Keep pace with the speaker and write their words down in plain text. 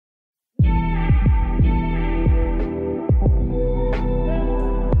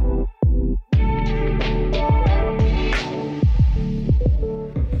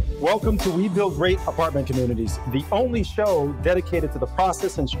Welcome to We Build Great Apartment Communities, the only show dedicated to the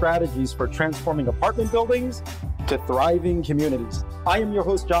process and strategies for transforming apartment buildings to thriving communities. I am your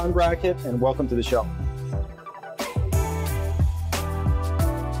host, John Brackett, and welcome to the show.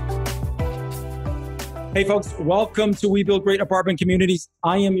 Hey folks, welcome to We Build Great Apartment Communities.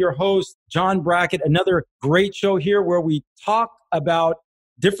 I am your host, John Brackett. Another great show here where we talk about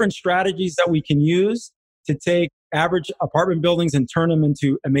different strategies that we can use to take average apartment buildings and turn them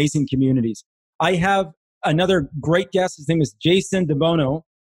into amazing communities. I have another great guest. His name is Jason DeBono.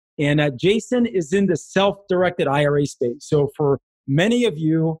 And Jason is in the self-directed IRA space. So for many of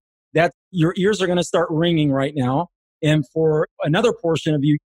you, that your ears are going to start ringing right now. And for another portion of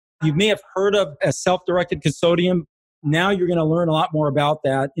you, you may have heard of a self-directed custodian. Now you're going to learn a lot more about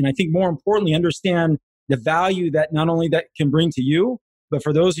that. And I think more importantly, understand the value that not only that can bring to you, but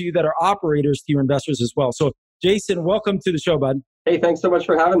for those of you that are operators, to your investors as well. So Jason, welcome to the show, bud. Hey, thanks so much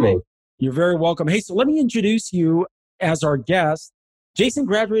for having me. You're very welcome. Hey, so let me introduce you as our guest. Jason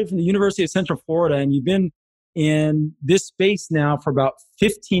graduated from the University of Central Florida, and you've been in this space now for about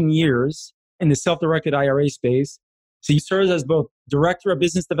 15 years in the self-directed IRA space. So you serve as both Director of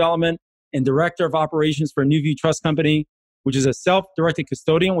Business Development and Director of Operations for New View Trust Company, which is a self-directed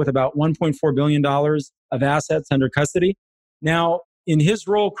custodian with about $1.4 billion of assets under custody. Now, in his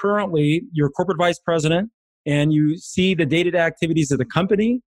role currently, you're Corporate Vice President, and you see the day-to-day activities of the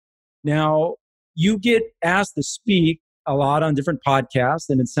company. Now, you get asked to speak a lot on different podcasts,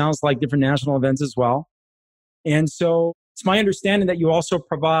 and it sounds like different national events as well. And so it's my understanding that you also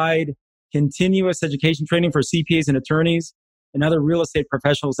provide continuous education training for CPAs and attorneys and other real estate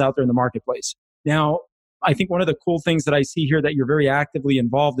professionals out there in the marketplace. Now, I think one of the cool things that I see here that you're very actively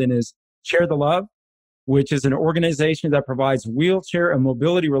involved in is Share the Love, which is an organization that provides wheelchair and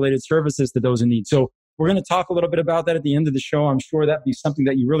mobility-related services to those in need. So we're going to talk a little bit about that at the end of the show. I'm sure that'd be something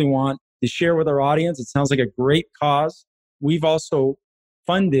that you really want to share with our audience. It sounds like a great cause. We've also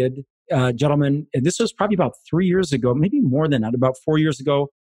funded a gentleman, and this was probably about 3 years ago, maybe more than that, about 4 years ago,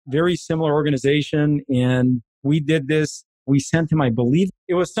 very similar organization. And we did this. We sent him, I believe,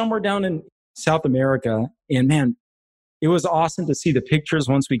 it was somewhere down in South America. And man, it was awesome to see the pictures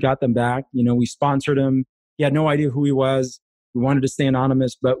once we got them back. You know, we sponsored him. He had no idea who he was. We wanted to stay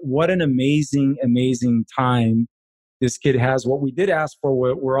anonymous, but what an amazing, amazing time this kid has. What we did ask for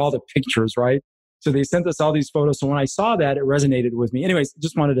were all the pictures, right? So they sent us all these photos. So when I saw that, it resonated with me. Anyways,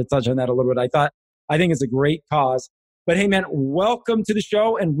 just wanted to touch on that a little bit. I think it's a great cause. But hey, man, welcome to the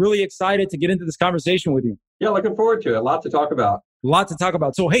show and really excited to get into this conversation with you. Yeah, looking forward to it. A lot to talk about. A lot to talk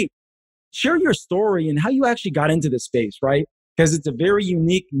about. So hey, share your story and how you actually got into this space, right? Because it's a very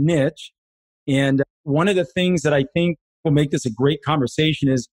unique niche. And one of the things that I think will make this a great conversation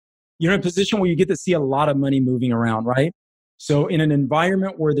is you're in a position where you get to see a lot of money moving around, right? So in an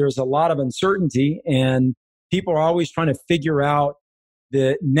environment where there's a lot of uncertainty and people are always trying to figure out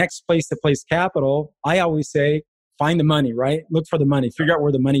the next place to place capital, I always say, find the money, right? Look for the money, figure out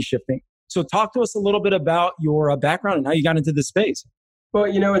where the money's shifting. So talk to us a little bit about your background and how you got into this space. Well,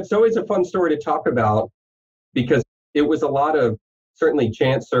 you know, it's always a fun story to talk about because it was a lot of certainly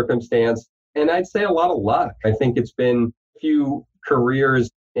chance, circumstance, and I'd say a lot of luck. I think it's been a few careers,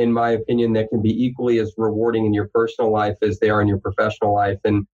 in my opinion, that can be equally as rewarding in your personal life as they are in your professional life.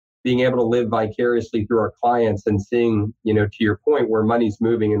 And being able to live vicariously through our clients and seeing, you know, to your point, where money's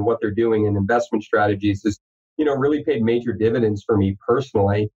moving and what they're doing and investment strategies is, you know, really paid major dividends for me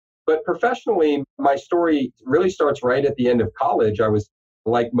personally. But professionally, my story really starts right at the end of college. I was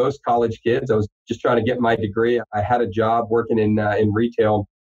like most college kids. I was just trying to get my degree. I had a job working in retail.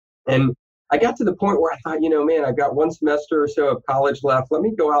 And I got to the point where I thought, you know, man, I've got one semester or so of college left. Let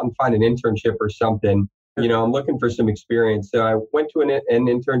me go out and find an internship or something. You know, I'm looking for some experience. So I went to an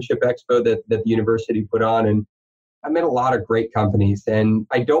internship expo that the university put on, and I met a lot of great companies. And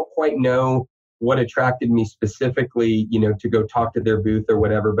I don't quite know what attracted me specifically, you know, to go talk to their booth or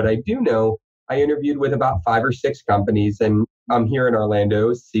whatever. But I do know I interviewed with about 5 or 6 companies, and I'm here in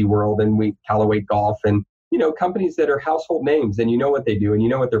Orlando, SeaWorld, and Callaway Golf, and, you know, companies that are household names, and you know what they do and you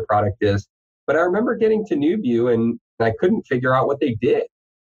know what their product is. But I remember getting to NewView and I couldn't figure out what they did.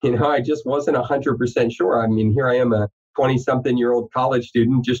 You know, I just wasn't 100% sure. I mean, here I am, a 20-something-year-old college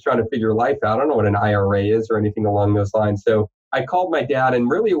student just trying to figure life out. I don't know what an IRA is or anything along those lines. So I called my dad, and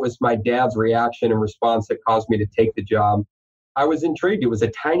really it was my dad's reaction and response that caused me to take the job. I was intrigued. It was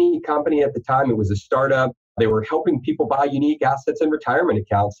a tiny company at the time. It was a startup. They were helping people buy unique assets and retirement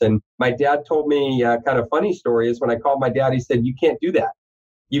accounts. And my dad told me kind of funny story is when I called my dad, he said, "You can't do that.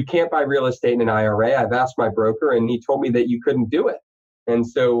 You can't buy real estate in an IRA. I've asked my broker and he told me that you couldn't do it." And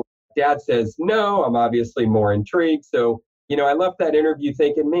so dad says, "No," I'm obviously more intrigued. So I left that interview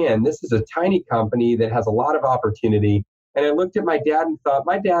thinking, man, this is a tiny company that has a lot of opportunity. And I looked at my dad and thought,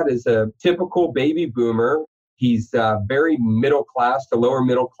 my dad is a typical baby boomer. He's very middle class to lower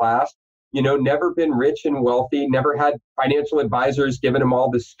middle class, never been rich and wealthy, never had financial advisors giving him all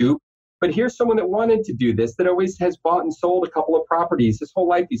the scoop. But here's someone that wanted to do this, that always has bought and sold a couple of properties. His whole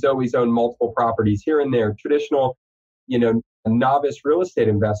life, he's always owned multiple properties here and there, traditional, a novice real estate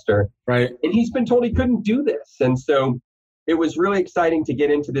investor. Right. And he's been told he couldn't do this. And so it was really exciting to get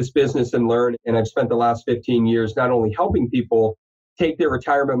into this business and learn. And I've spent the last 15 years not only helping people take their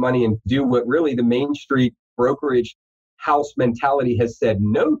retirement money and do what really the Main Street brokerage house mentality has said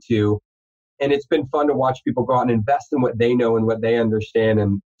no to. And it's been fun to watch people go out and invest in what they know and what they understand.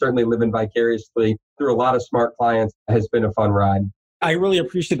 And certainly living vicariously through a lot of smart clients has been a fun ride. I really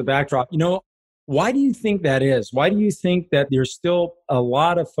appreciate the backdrop. Why do you think that is? Why do you think that there's still a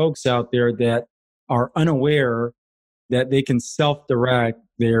lot of folks out there that are unaware that they can self-direct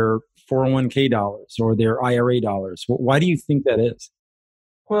their 401k dollars or their IRA dollars? Why do you think that is?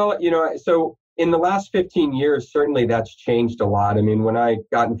 Well, so in the last 15 years, certainly that's changed a lot. I mean, when I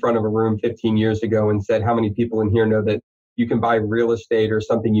got in front of a room 15 years ago and said, how many people in here know that you can buy real estate or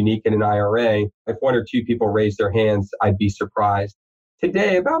something unique in an IRA? If one or two people raise their hands, I'd be surprised.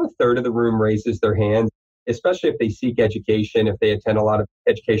 Today, about a third of the room raises their hands, especially if they seek education, if they attend a lot of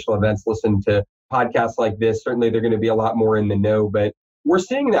educational events, listen to podcasts like this. Certainly, they're going to be a lot more in the know, but we're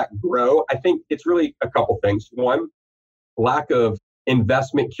seeing that grow. I think it's really a couple things. One, lack of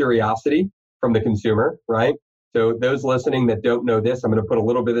investment curiosity from the consumer, right? So those listening that don't know this, I'm going to put a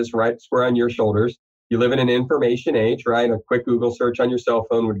little bit of this right square on your shoulders. You live in an information age, right? A quick Google search on your cell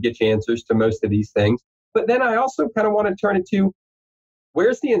phone would get you answers to most of these things. But then I also kind of want to turn it to,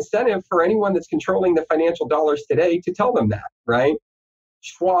 where's the incentive for anyone that's controlling the financial dollars today to tell them that, right?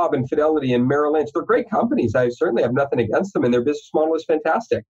 Schwab and Fidelity and Merrill Lynch, they're great companies. I certainly have nothing against them, and their business model is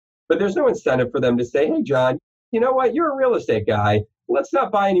fantastic. But there's no incentive for them to say, hey, John, you know what? You're a real estate guy. Let's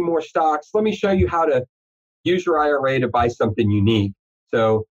not buy any more stocks. Let me show you how to use your IRA to buy something unique.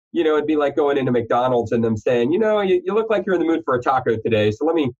 So, it'd be like going into McDonald's and them saying, you look like you're in the mood for a taco today. So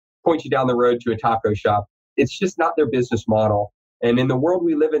let me point you down the road to a taco shop. It's just not their business model. And in the world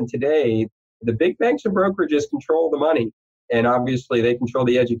we live in today, the big banks and brokerages control the money. And obviously they control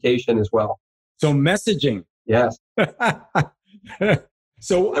the education as well. So messaging. Yes.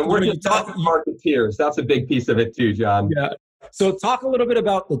 So and we're just marketeers. That's a big piece of it too, John. Yeah. So talk a little bit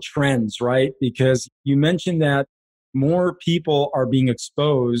about the trends, right? Because you mentioned that more people are being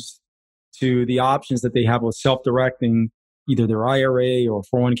exposed to the options that they have with self-directing either their IRA or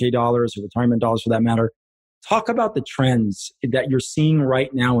 401k dollars or retirement dollars for that matter. Talk about the trends that you're seeing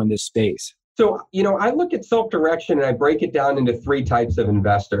right now in this space. So, I look at self-direction and I break it down into three types of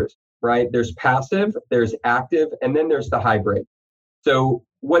investors, right? There's passive, there's active, and then there's the hybrid. So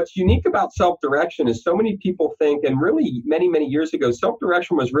what's unique about self-direction is so many people think, and really many, many years ago,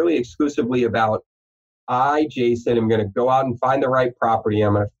 self-direction was really exclusively about, Jason, am going to go out and find the right property.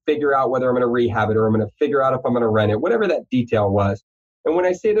 I'm going to figure out whether I'm going to rehab it or I'm going to figure out if I'm going to rent it, whatever that detail was. And when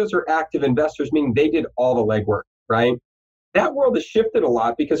I say those are active investors, meaning they did all the legwork, right? That world has shifted a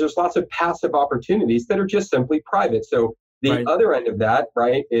lot because there's lots of passive opportunities that are just simply private. So the other end of that,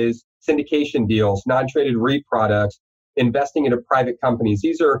 right, is syndication deals, non-traded REIT products, investing into private companies.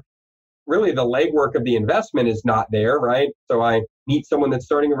 These are really the legwork of the investment is not there, right? So I meet someone that's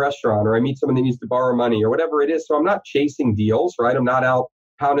starting a restaurant or I meet someone that needs to borrow money or whatever it is. So I'm not chasing deals, right? I'm not out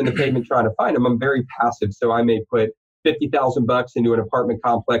pounding the pavement trying to find them. I'm very passive. So I may put $50,000 into an apartment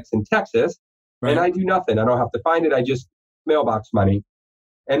complex in Texas and I do nothing. I don't have to find it. I just mailbox money.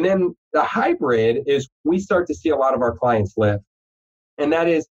 And then the hybrid is we start to see a lot of our clients live. And that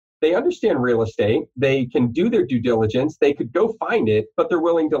is they understand real estate. They can do their due diligence. They could go find it, but they're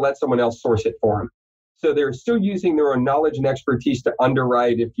willing to let someone else source it for them. So they're still using their own knowledge and expertise to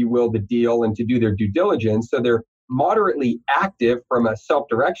underwrite, if you will, the deal and to do their due diligence. So they're moderately active from a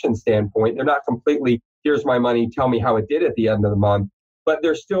self-direction standpoint. They're not completely, here's my money, tell me how it did at the end of the month, but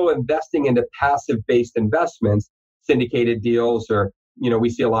they're still investing into passive-based investments, syndicated deals, or, we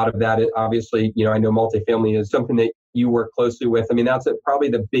see a lot of that. Obviously, I know multifamily is something that you work closely with. I mean, that's probably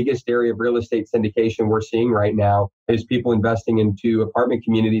the biggest area of real estate syndication we're seeing right now is people investing into apartment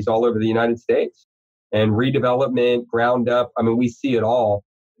communities all over the United States and redevelopment, ground up. I mean, we see it all.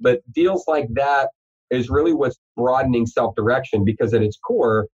 But deals like that is really what's broadening self-direction because at its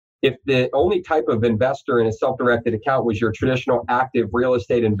core, if the only type of investor in a self-directed account was your traditional active real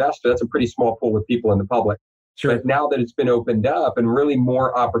estate investor, that's a pretty small pool of people in the public. Sure. But now that it's been opened up and really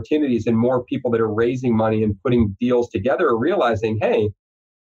more opportunities and more people that are raising money and putting deals together are realizing, hey,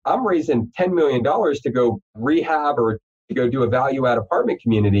 I'm raising $10 million to go rehab or to go do a value add apartment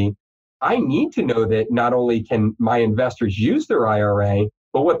community, I need to know that not only can my investors use their IRA,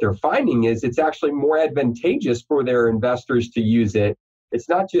 but what they're finding is it's actually more advantageous for their investors to use it. It's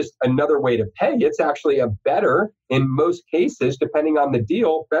not just another way to pay. It's actually a better, in most cases, depending on the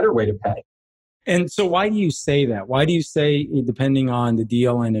deal, better way to pay. And so why do you say that? Why do you say, depending on the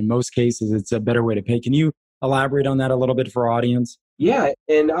deal, and in most cases, it's a better way to pay? Can you elaborate on that a little bit for our audience? Yeah.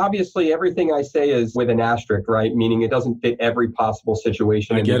 And obviously, everything I say is with an asterisk, right? Meaning it doesn't fit every possible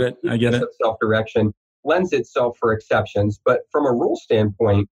situation. I get it. Self-direction lends itself for exceptions. But from a rule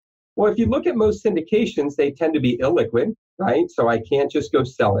standpoint, well, if you look at most syndications, they tend to be illiquid, right? So I can't just go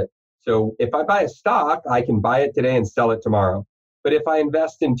sell it. So if I buy a stock, I can buy it today and sell it tomorrow. But if I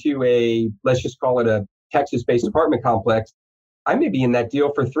invest into let's just call it a Texas-based apartment complex, I may be in that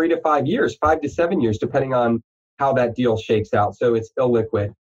deal for 3 to 5 years, 5 to 7 years, depending on how that deal shakes out. So it's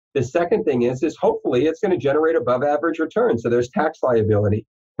illiquid. The second thing is hopefully it's going to generate above average returns. So there's tax liability.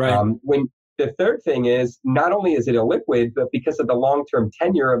 Right. The third thing is not only is it illiquid, but because of the long-term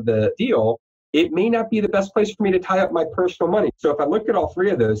tenure of the deal, it may not be the best place for me to tie up my personal money. So if I look at all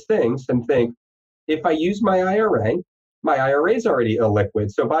three of those things and think, if I use my IRA is already illiquid.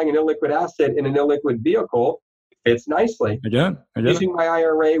 So buying an illiquid asset in an illiquid vehicle fits nicely. Using my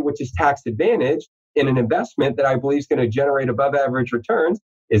IRA, which is tax advantaged, in an investment that I believe is going to generate above average returns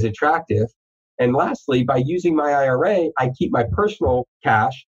is attractive. And lastly, by using my IRA, I keep my personal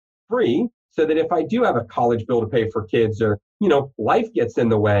cash free so that if I do have a college bill to pay for kids or, life gets in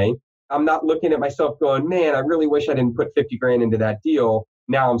the way, I'm not looking at myself going, man, I really wish I didn't put 50 grand into that deal.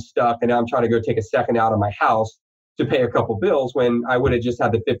 Now I'm stuck and now I'm trying to go take a second out of my house to pay a couple bills when I would have just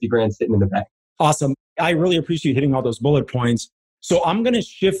had the 50 grand sitting in the bank. Awesome. I really appreciate hitting all those bullet points. So I'm going to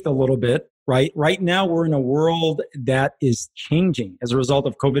shift a little bit, right? Right now, we're in a world that is changing as a result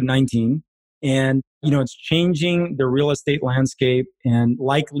of COVID-19. And, it's changing the real estate landscape and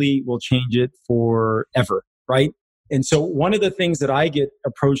likely will change it forever, right? And so one of the things that I get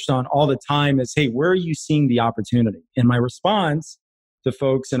approached on all the time is, hey, where are you seeing the opportunity? And my response to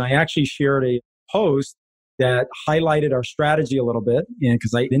folks, and I actually shared a post that highlighted our strategy a little bit, and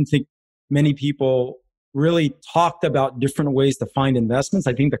because I didn't think many people really talked about different ways to find investments.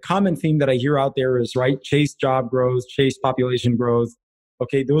 I think the common theme that I hear out there is, right, chase job growth, chase population growth.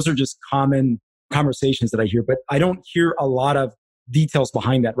 Okay, those are just common conversations that I hear, but I don't hear a lot of details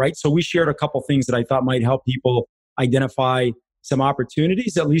behind that, right? So we shared a couple things that I thought might help people identify some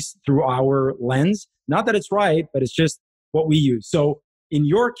opportunities, at least through our lens. Not that it's right, but it's just what we use. So in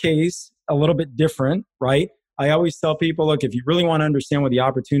your case, a little bit different, right? I always tell people, look, if you really want to understand what the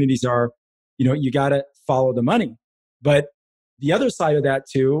opportunities are, you got to follow the money. But the other side of that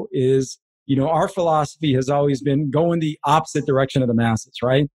too is, our philosophy has always been go in the opposite direction of the masses,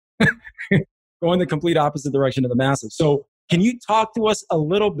 right? Go in the complete opposite direction of the masses. So can you talk to us a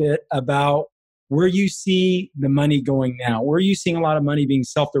little bit about where you see the money going now? Where are you seeing a lot of money being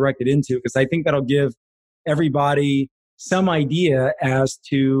self-directed into? Because I think that'll give everybody some idea as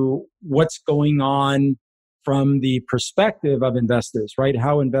to what's going on from the perspective of investors, right?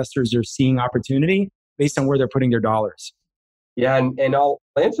 How investors are seeing opportunity based on where they're putting their dollars. Yeah, and I'll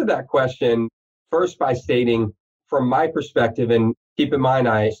answer that question first by stating from my perspective, and keep in mind,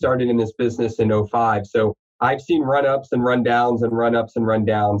 I started in this business in 2005. So I've seen run-ups and run-downs and run-ups and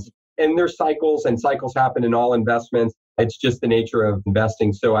run-downs. And there's cycles, and cycles happen in all investments. It's just the nature of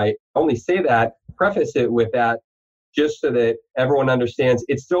investing. So I only say that, preface it with that, just so that everyone understands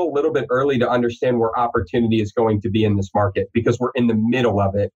it's still a little bit early to understand where opportunity is going to be in this market because we're in the middle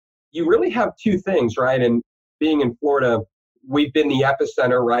of it. You really have two things, right? And being in Florida, we've been the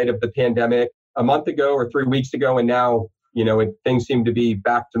epicenter, right, of the pandemic a month ago or 3 weeks ago. And now, things seem to be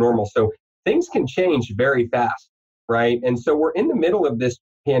back to normal. So things can change very fast, right? And so we're in the middle of this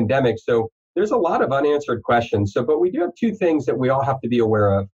pandemic. So there's a lot of unanswered questions. So, but we do have two things that we all have to be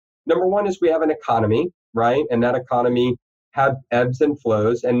aware of. Number one is we have an economy, right? And that economy had ebbs and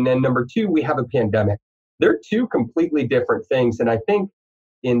flows. And then number two, we have a pandemic. They're two completely different things. And I think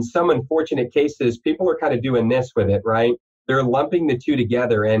in some unfortunate cases, people are kind of doing this with it, right? They're lumping the two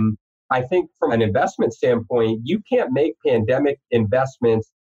together. And I think from an investment standpoint, you can't make pandemic investments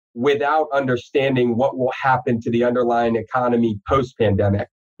without understanding what will happen to the underlying economy post-pandemic.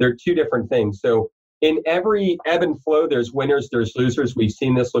 They're two different things. So in every ebb and flow, there's winners, there's losers. We've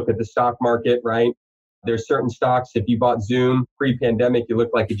seen this, look at the stock market, right? There's certain stocks, if you bought Zoom pre-pandemic, you look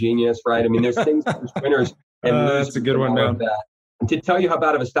like a genius, right? I mean, there's things, there's winners and losers. That's a good one, man. And to tell you how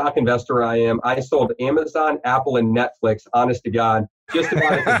bad of a stock investor I am, I sold Amazon, Apple, and Netflix, honest to God, just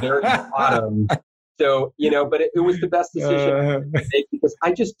about at the very bottom. So, but it was the best decision to make because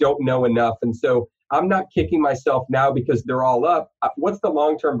I just don't know enough. And so I'm not kicking myself now because they're all up. What's the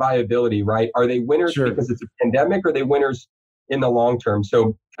long-term viability, right? Are they winners Sure. because it's a pandemic, or are they winners in the long term?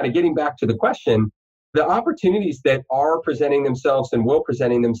 So kind of getting back to the question, the opportunities that are presenting themselves and will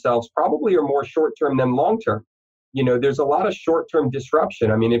presenting themselves probably are more short-term than long-term. There's a lot of short-term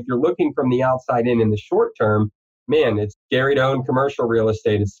disruption. I mean, if you're looking from the outside in the short term, man, it's scary to own commercial real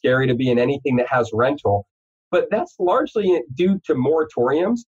estate. It's scary to be in anything that has rental. But that's largely due to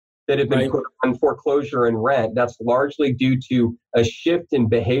moratoriums that have been put on foreclosure and rent. That's largely due to a shift in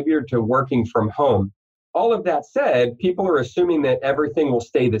behavior to working from home. All of that said, people are assuming that everything will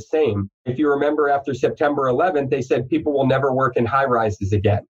stay the same. If you remember, after September 11th, they said people will never work in high rises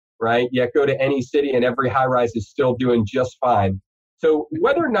again, right? Yet go to any city and every high rise is still doing just fine. So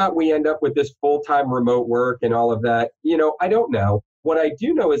whether or not we end up with this full-time remote work and all of that, I don't know. What I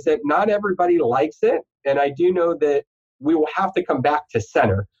do know is that not everybody likes it. And I do know that we will have to come back to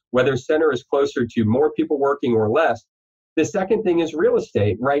center, whether center is closer to more people working or less. The second thing is real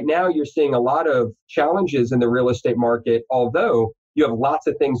estate. Right now, you're seeing a lot of challenges in the real estate market, although you have lots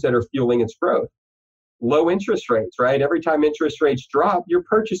of things that are fueling its growth. Low interest rates, right? Every time interest rates drop, your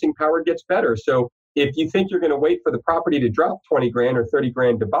purchasing power gets better. So if you think you're going to wait for the property to drop 20 grand or 30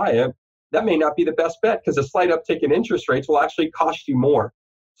 grand to buy it, that may not be the best bet, because a slight uptick in interest rates will actually cost you more.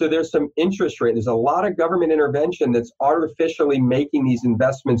 So there's some interest rate. There's a lot of government intervention that's artificially making these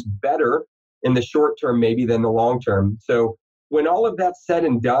investments better in the short term, maybe, than the long term. So when all of that's said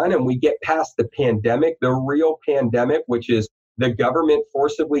and done, and we get past the pandemic, the real pandemic, which is the government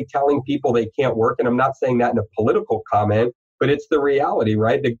forcibly telling people they can't work, and I'm not saying that in a political comment, but it's the reality,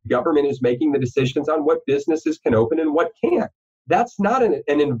 right? The government is making the decisions on what businesses can open and what can't. That's not an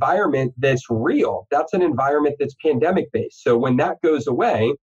environment that's real. That's an environment that's pandemic based. So when that goes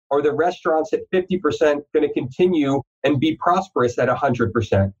away, are the restaurants at 50% going to continue and be prosperous at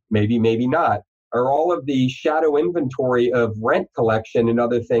 100%? Maybe, maybe not. Are all of the shadow inventory of rent collection and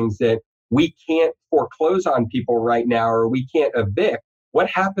other things that we can't foreclose on people right now, or we can't evict, what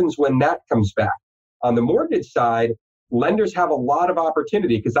happens when that comes back? On the mortgage side, lenders have a lot of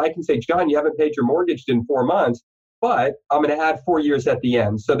opportunity, because I can say, John, you haven't paid your mortgage in 4 months, but I'm going to add 4 years at the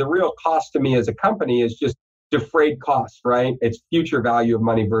end. So the real cost to me as a company is just defrayed costs, right? It's future value of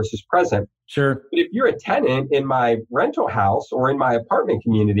money versus present. Sure. But if you're a tenant in my rental house or in my apartment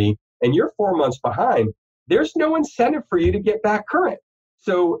community and you're 4 months behind, there's no incentive for you to get back current.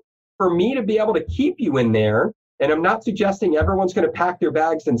 So for me to be able to keep you in there, and I'm not suggesting everyone's going to pack their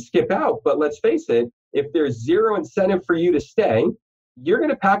bags and skip out, but let's face it, if there's zero incentive for you to stay, you're going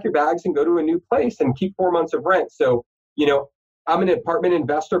to pack your bags and go to a new place and keep 4 months of rent. So, I'm an apartment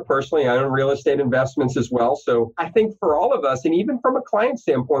investor personally. I own real estate investments as well. So I think for all of us, and even from a client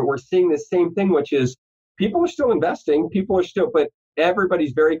standpoint, we're seeing the same thing, which is people are still investing, but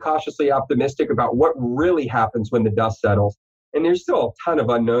everybody's very cautiously optimistic about what really happens when the dust settles. And there's still a ton of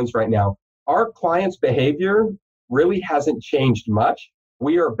unknowns right now. Our clients' behavior really hasn't changed much.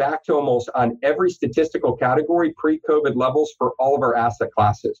 We are back to almost on every statistical category pre-COVID levels for all of our asset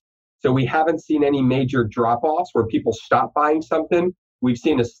classes. So we haven't seen any major drop-offs where people stop buying something. We've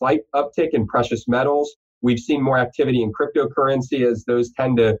seen a slight uptick in precious metals. We've seen more activity in cryptocurrency, as those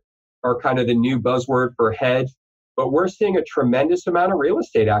are kind of the new buzzword for hedge. But we're seeing a tremendous amount of real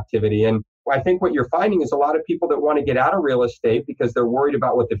estate activity. And I think what you're finding is a lot of people that want to get out of real estate because they're worried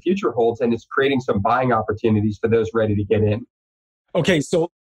about what the future holds, and it's creating some buying opportunities for those ready to get in. Okay,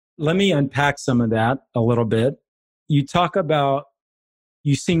 so let me unpack some of that a little bit. You talk about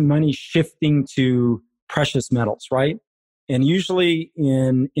you seeing money shifting to precious metals, right? And usually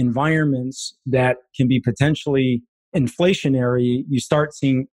in environments that can be potentially inflationary, you start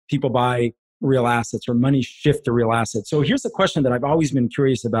seeing people buy real assets or money shift to real assets. So here's a question that I've always been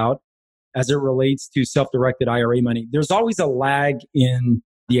curious about as it relates to self-directed IRA money. There's always a lag in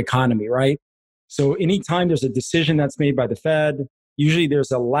the economy, right? So anytime there's a decision that's made by the Fed, usually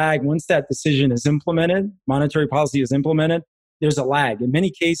there's a lag. Once that decision is implemented, monetary policy is implemented, there's a lag. In many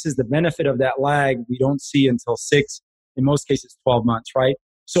cases, the benefit of that lag we don't see until 6, in most cases 12 months, right?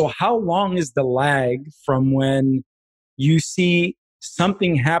 So how long is the lag from when you see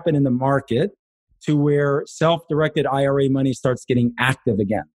something happen in the market to where self-directed IRA money starts getting active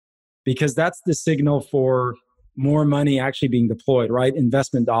again? Because that's the signal for more money actually being deployed, right?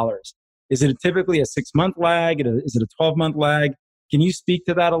 Investment dollars. Is it typically a 6-month lag? Is it a 12-month lag? Can you speak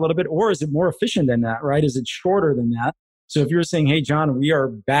to that a little bit? Or is it more efficient than that, right? Is it shorter than that? So if you're saying, hey, John, we are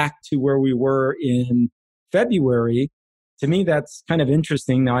back to where we were in February, to me, that's kind of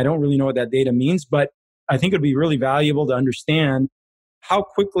interesting. Now, I don't really know what that data means, but I think it'd be really valuable to understand how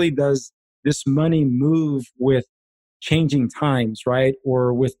quickly does this money move with changing times, right?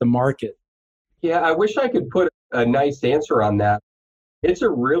 Or with the market? Yeah, I wish I could put a nice answer on that. It's a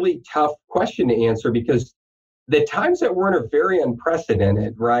really tough question to answer because the times that we're in are very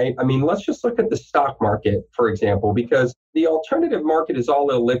unprecedented, right? I mean, let's just look at the stock market, for example, because the alternative market is all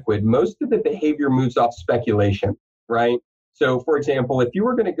illiquid. Most of the behavior moves off speculation, right? So, for example, if you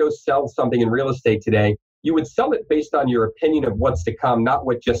were going to go sell something in real estate today, you would sell it based on your opinion of what's to come, not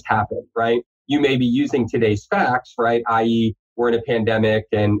what just happened, right? You may be using today's facts, right? I.e., we're in a pandemic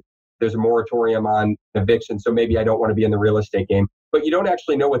and there's a moratorium on eviction, so maybe I don't want to be in the real estate game. But you don't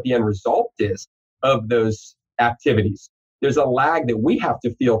actually know what the end result is of those activities. There's a lag that we have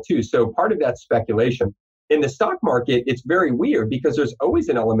to feel too. So part of that speculation. In the stock market, it's very weird because there's always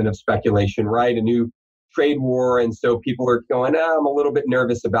an element of speculation, right? A new trade war. And so people are going, I'm a little bit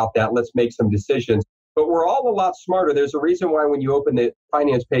nervous about that. Let's make some decisions. But we're all a lot smarter. There's a reason why when you open the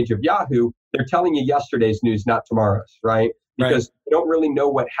finance page of Yahoo, they're telling you yesterday's news, not tomorrow's, right? Because you don't really know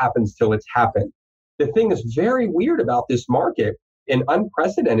what happens till it's happened. The thing that's very weird about this market and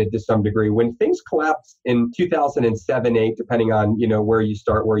unprecedented to some degree, when things collapsed in 2007, 8, depending on, where you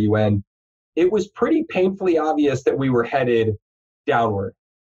start, where you end, it was pretty painfully obvious that we were headed downward.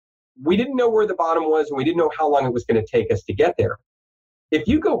 We didn't know where the bottom was, and we didn't know how long it was going to take us to get there. If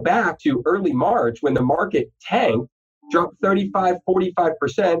you go back to early March, when the market tanked, dropped 35,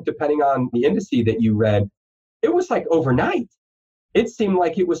 45%, depending on the indice that you read, it was like overnight. It seemed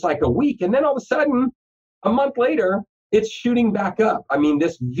like it was like a week. And then all of a sudden, a month later, it's shooting back up. I mean,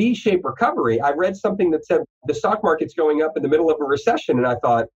 this V-shaped recovery. I read something that said the stock market's going up in the middle of a recession. And I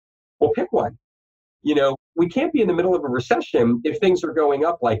thought, well, pick one. We can't be in the middle of a recession if things are going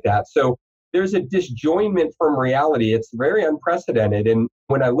up like that. So there's a disjointment from reality. It's very unprecedented. And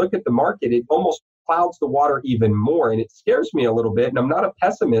when I look at the market, it almost clouds the water even more. And it scares me a little bit. And I'm not a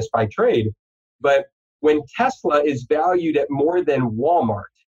pessimist by trade. But when Tesla is valued at more than Walmart,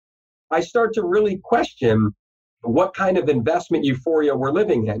 I start to really question what kind of investment euphoria we're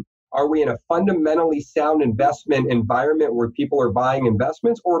living in. Are we in a fundamentally sound investment environment where people are buying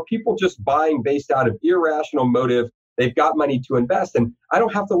investments, or are people just buying based out of irrational motive? They've got money to invest. And I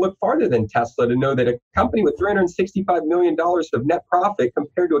don't have to look farther than Tesla to know that a company with $365 million of net profit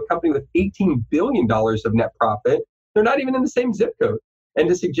compared to a company with $18 billion of net profit, they're not even in the same zip code. And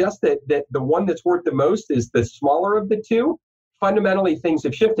to suggest that the one that's worth the most is the smaller of the two, fundamentally things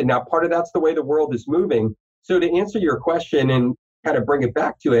have shifted. Now, part of that's the way the world is moving. So to answer your question and kind of bring it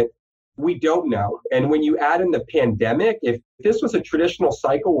back to it, we don't know. And when you add in the pandemic, if this was a traditional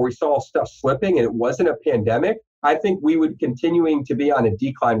cycle where we saw stuff slipping and it wasn't a pandemic, I think we would continuing to be on a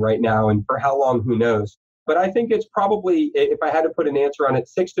decline right now. And for how long, who knows? But I think it's probably, if I had to put an answer on it,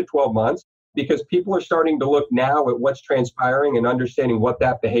 6 to 12 months, because people are starting to look now at what's transpiring and understanding what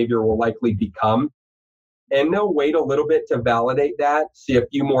that behavior will likely become. And they'll wait a little bit to validate that, see a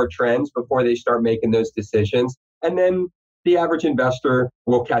few more trends before they start making those decisions. And then the average investor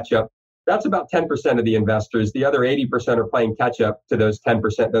will catch up. That's about 10% of the investors. The other 80% are playing catch up to those 10%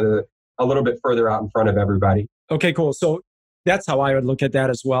 that are a little bit further out in front of everybody. Okay, cool. So that's how I would look at that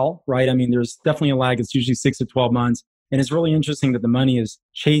as well, right? I mean, there's definitely a lag. It's usually 6 to 12 months. And it's really interesting that the money is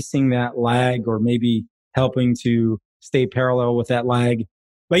chasing that lag or maybe helping to stay parallel with that lag.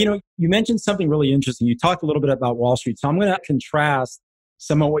 But, you mentioned something really interesting. You talked a little bit about Wall Street. So I'm going to contrast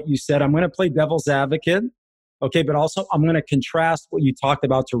some of what you said. I'm going to play devil's advocate. Okay. But also I'm going to contrast what you talked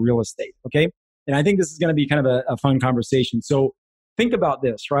about to real estate. Okay. And I think this is going to be kind of a fun conversation. So think about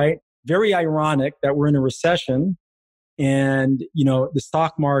this, right? Very ironic that we're in a recession and, the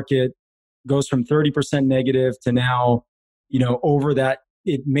stock market goes from 30% negative to now, over that,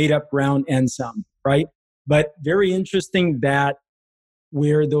 it made up ground and some, right? But very interesting that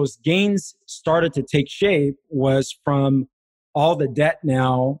where those gains started to take shape was from all the debt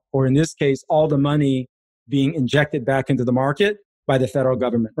now, or in this case, all the money being injected back into the market by the federal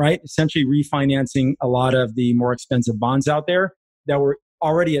government, right? Essentially refinancing a lot of the more expensive bonds out there that were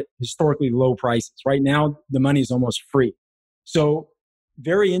already at historically low prices. Right now, the money is almost free. So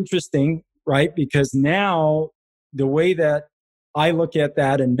very interesting, right? Because now the way that I look at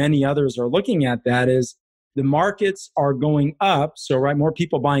that and many others are looking at that is the markets are going up. So, right, more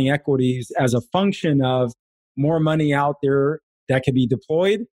people buying equities as a function of more money out there that can be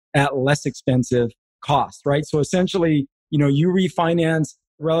deployed at less expensive cost, right? So essentially, you refinance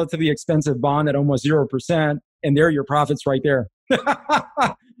relatively expensive bond at almost 0%, and there are your profits right there.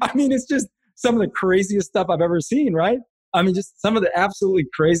 I mean, it's just some of the craziest stuff I've ever seen, right? I mean, just some of the absolutely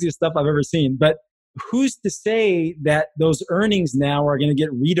craziest stuff I've ever seen. But who's to say that those earnings now are going to get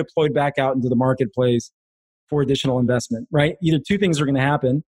redeployed back out into the marketplace for additional investment, right? Either two things are going to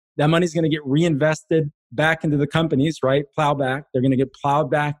happen. That money's going to get reinvested back into the companies, right? Plow back. They're going to get plowed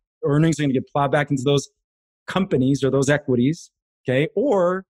back earnings are going to get plowed back into those companies or those equities, okay?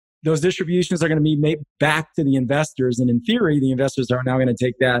 Or those distributions are going to be made back to the investors. And in theory, the investors are now going to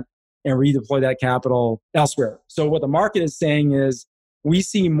take that and redeploy that capital elsewhere. So what the market is saying is we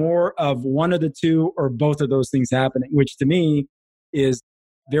see more of one of the two or both of those things happening, which to me is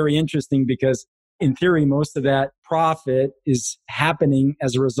very interesting because in theory, most of that profit is happening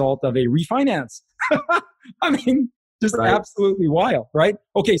as a result of a refinance. I mean, just right. Absolutely wild, right?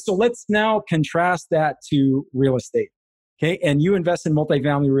 Okay, so let's now contrast that to real estate. Okay, and you invest in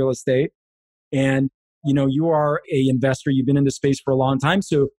multifamily real estate, and you are a investor. You've been in this space for a long time,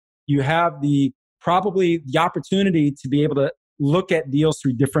 so you have probably the opportunity to be able to look at deals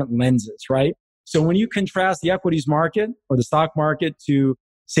through different lenses, right? So when you contrast the equities market or the stock market to,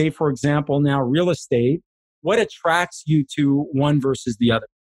 say, for example, now real estate, what attracts you to one versus the other?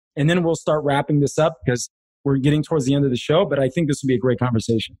 And then we'll start wrapping this up because we're getting towards the end of the show, but I think this will be a great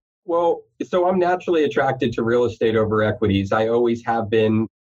conversation. Well, so I'm naturally attracted to real estate over equities. I always have been.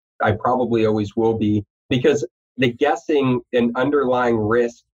 I probably always will be, because the guessing and underlying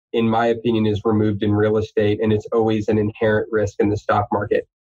risk, in my opinion, is removed in real estate, and it's always an inherent risk in the stock market.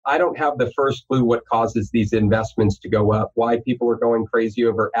 I don't have the first clue what causes these investments to go up, why people are going crazy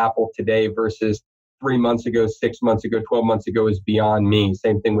over Apple today versus 3 months ago, 6 months ago, 12 months ago is beyond me.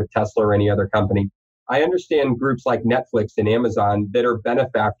 Same thing with Tesla or any other company. I understand groups like Netflix and Amazon that are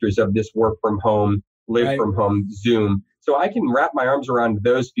benefactors of this work from home, live from home, Zoom. So I can wrap my arms around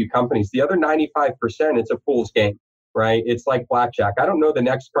those few companies. The other 95%, it's a fool's game, right? It's like blackjack. I don't know the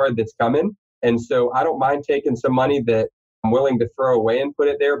next card that's coming. And so I don't mind taking some money that I'm willing to throw away and put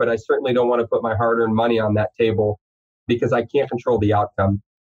it there, but I certainly don't want to put my hard-earned money on that table because I can't control the outcome.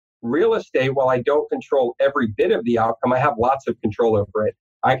 Real estate, while I don't control every bit of the outcome, I have lots of control over it.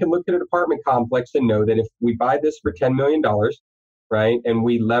 I can look at an apartment complex and know that if we buy this for $10 million, right, and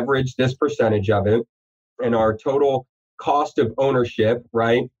we leverage this percentage of it, and our total cost of ownership,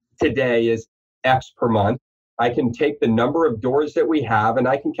 right, today is X per month, I can take the number of doors that we have and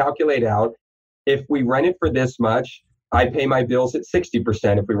I can calculate out if we rent it for this much, I pay my bills at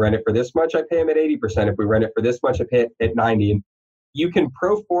 60%. If we rent it for this much, I pay them at 80%. If we rent it for this much, I pay it at 90%. And you can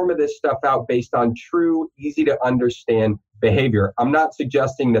pro forma this stuff out based on true, easy to understand behavior. I'm not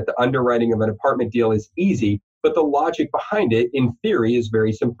suggesting that the underwriting of an apartment deal is easy, but the logic behind it, in theory, is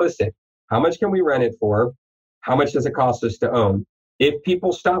very simplistic. How much can we rent it for? How much does it cost us to own? If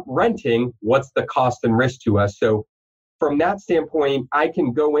people stop renting, what's the cost and risk to us? So from that standpoint, I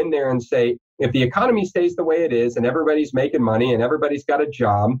can go in there and say, if the economy stays the way it is and everybody's making money and everybody's got a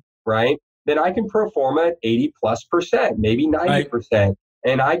job, right, then I can pro forma at 80+%, maybe 90%, right,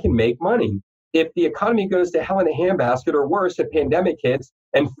 and I can make money. If the economy goes to hell in a handbasket or worse, a pandemic hits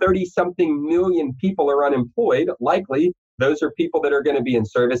and 30-something million people are unemployed, likely those are people that are going to be in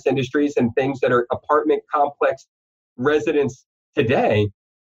service industries and things that are apartment complex residents today.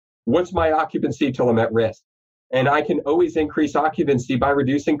 What's my occupancy till I'm at risk? And I can always increase occupancy by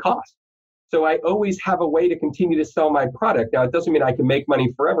reducing costs. So I always have a way to continue to sell my product. Now, it doesn't mean I can make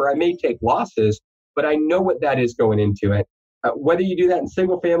money forever. I may take losses, but I know what that is going into it. Whether you do that in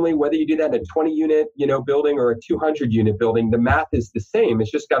single family, whether you do that in a 20-unit building or a 200-unit building, the math is the same. It's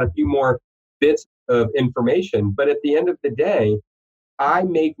just got a few more bits of information. But at the end of the day, I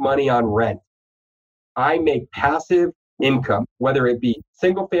make money on rent. I make passive income, whether it be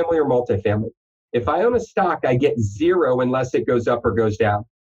single family or multifamily. If I own a stock, I get zero unless it goes up or goes down.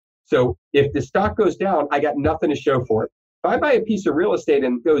 So if the stock goes down, I got nothing to show for it. If I buy a piece of real estate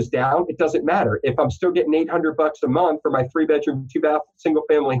and it goes down, it doesn't matter. If I'm still getting $800 a month for my 3-bedroom, 2-bath, single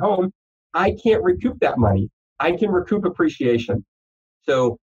family home, I can't recoup that money. I can recoup appreciation.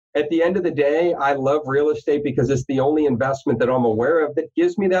 So at the end of the day, I love real estate because it's the only investment that I'm aware of that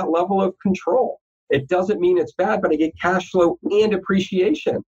gives me that level of control. It doesn't mean it's bad, but I get cash flow and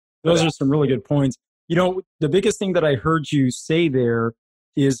appreciation. Those are some really good points. The biggest thing that I heard you say there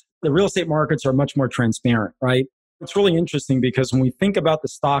is the real estate markets are much more transparent, right? It's really interesting because when we think about the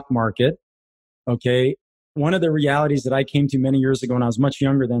stock market, okay, one of the realities that I came to many years ago when I was much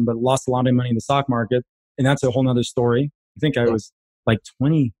younger then, but lost a lot of money in the stock market, and that's a whole nother story. I think I was like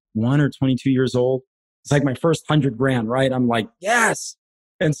 21 or 22 years old. It's like my first $100,000, right? I'm like, yes.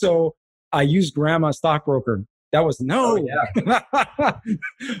 And so I used grandma stockbroker. That was no. Oh,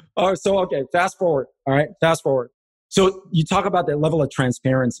 yeah. Okay, fast forward. All right, fast forward. So you talk about that level of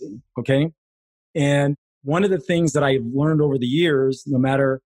transparency, okay? And one of the things that I've learned over the years, no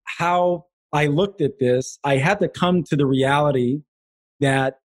matter how I looked at this, I had to come to the reality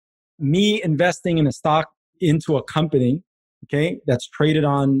that me investing in a stock into a company, okay, that's traded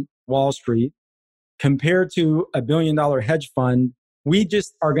on Wall Street, compared to $1 billion hedge fund We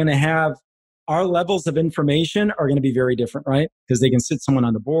just are going to have our levels of information are going to be very different, right? Because they can sit someone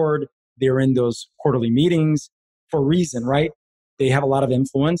on the board. They're in those quarterly meetings for a reason, right? They have a lot of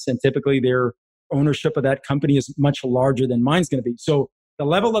influence, and typically their ownership of that company is much larger than mine's going to be. So the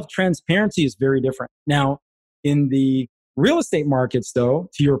level of transparency is very different. Now, in the real estate markets, though,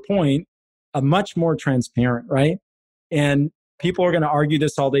 to your point, a much more transparent, right? And people are going to argue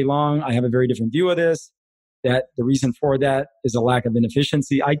this all day long. I have a very different view of this, that the reason for that is a lack of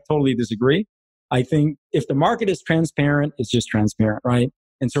inefficiency. I totally disagree. I think if the market is transparent, it's just transparent, right?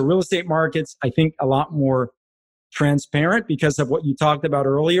 And so real estate markets, I think a lot more transparent because of what you talked about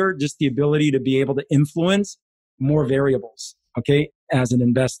earlier, just the ability to be able to influence more variables, okay, as an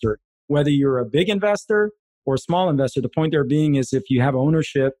investor. Whether you're a big investor or a small investor, the point there being is if you have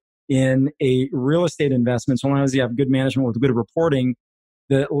ownership in a real estate investment, so long as you have good management with good reporting,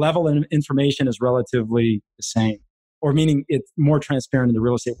 the level of information is relatively the same, or meaning it's more transparent in the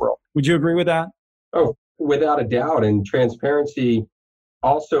real estate world. Would you agree with that? Oh, without a doubt. And transparency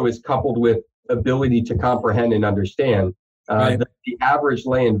also is coupled with ability to comprehend and understand. Right. The average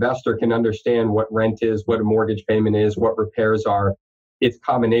lay investor can understand what rent is, what a mortgage payment is, what repairs are. It's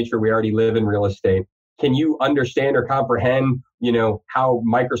common nature. We already live in real estate. Can you understand or comprehend, how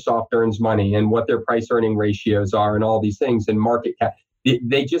Microsoft earns money and what their price earning ratios are and all these things and market cap?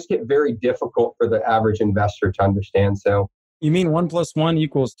 They just get very difficult for the average investor to understand. So, you mean 1 + 1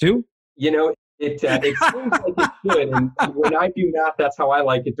 = 2? It seems like it should. And when I do math, that's how I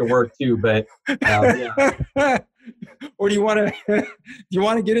like it to work too. But yeah. Or do you want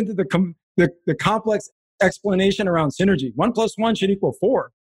to get into the complex explanation around synergy? 1 + 1 should equal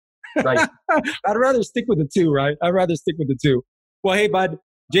 4. Right. I'd rather stick with the 2, right? I'd rather stick with the 2. Well, hey, bud,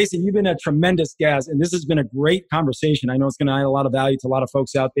 Jason, you've been a tremendous guest, and this has been a great conversation. I know it's going to add a lot of value to a lot of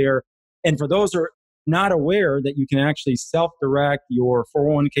folks out there. And for those who are not aware that you can actually self-direct your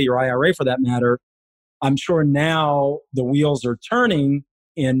 401k, your IRA for that matter, I'm sure now the wheels are turning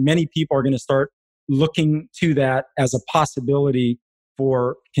and many people are going to start looking to that as a possibility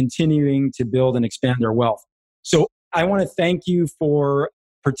for continuing to build and expand their wealth. So I want to thank you for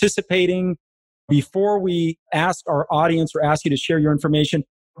participating. Before we ask our audience or ask you to share your information,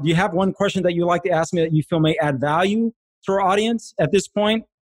 do you have one question that you'd like to ask me that you feel may add value to our audience at this point?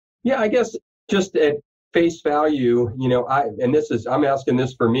 Yeah, I guess just at face value, I'm asking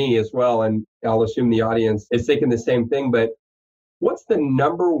this for me as well, and I'll assume the audience is thinking the same thing, but what's the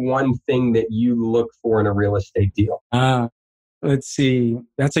number one thing that you look for in a real estate deal? Let's see.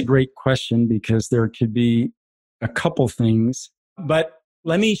 That's a great question because there could be a couple things, but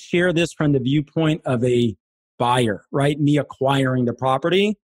let me share this from the viewpoint of a buyer, right? Me acquiring the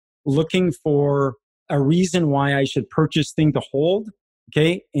property, looking for a reason why I should purchase thing to hold,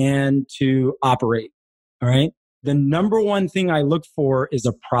 okay, and to operate, all right? The number one thing I look for is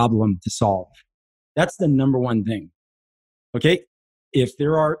a problem to solve. That's the number one thing, okay? If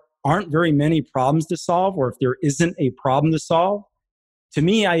there aren't very many problems to solve, or if there isn't a problem to solve, to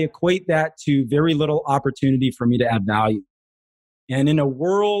me, I equate that to very little opportunity for me to add value. And in a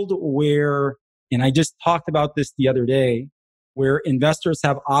world where, and I just talked about this the other day, where investors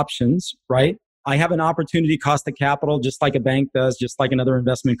have options, right? I have an opportunity cost of capital, just like a bank does, just like another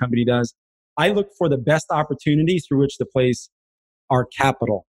investment company does. I look for the best opportunity through which to place our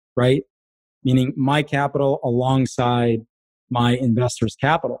capital, right? Meaning my capital alongside my investors'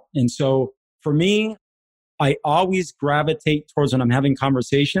 capital. And so for me, I always gravitate towards, when I'm having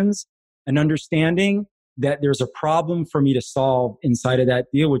conversations, an understanding that there's a problem for me to solve inside of that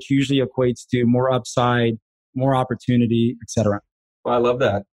deal, which usually equates to more upside, more opportunity, et cetera. Well, I love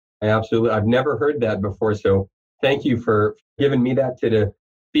that. I've never heard that before. So thank you for giving me that to the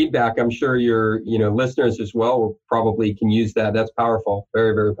feedback. I'm sure your listeners as well probably can use that. That's powerful.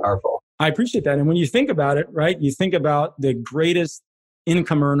 Very, very powerful. I appreciate that. And when you think about it, right, you think about the greatest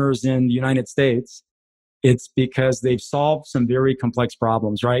income earners in the United States, it's because they've solved some very complex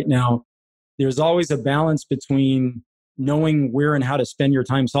problems, right? Now, there's always a balance between knowing where and how to spend your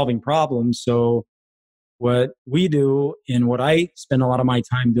time solving problems. So what we do and what I spend a lot of my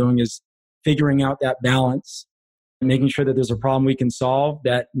time doing is figuring out that balance and making sure that there's a problem we can solve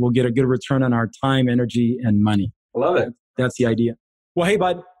that will get a good return on our time, energy, and money. I love it. That's the idea. Well, hey,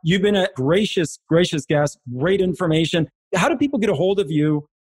 bud, you've been a gracious guest. Great information. How do people get a hold of you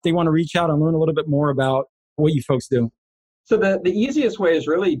if they want to reach out and learn a little bit more about what you folks do? So the easiest way is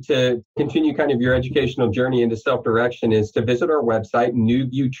really to continue kind of your educational journey into self-direction is to visit our website,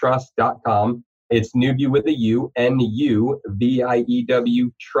 nuviewtrust.com. It's Nuview with a U, Nuview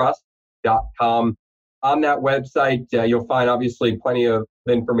trust.com. On that website, you'll find obviously plenty of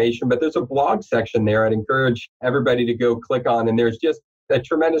information, but there's a blog section there I'd encourage everybody to go click on. And there's just a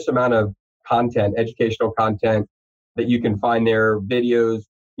tremendous amount of content, educational content that you can find there, videos.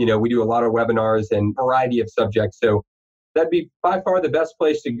 We do a lot of webinars and a variety of subjects. So that'd be by far the best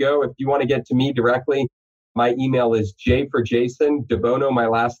place to go. If you want to get to me directly, my email is J for Jason, DeBono, my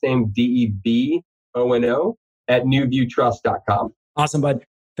last name, DEBONO, @newviewtrust.com. Awesome, bud.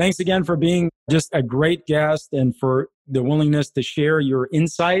 Thanks again for being just a great guest and for the willingness to share your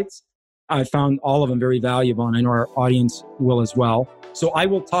insights. I found all of them very valuable, and I know our audience will as well. So I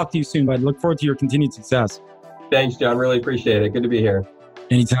will talk to you soon, bud. Look forward to your continued success. Thanks, John. Really appreciate it. Good to be here.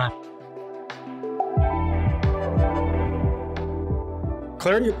 Anytime.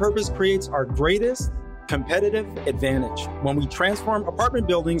 Clarity of purpose creates our greatest competitive advantage. When we transform apartment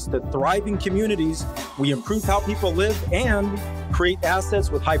buildings to thriving communities, we improve how people live and create assets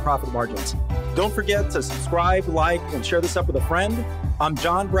with high profit margins. Don't forget to subscribe, like, and share this up with a friend. I'm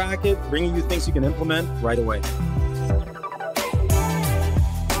John Brackett, bringing you things you can implement right away.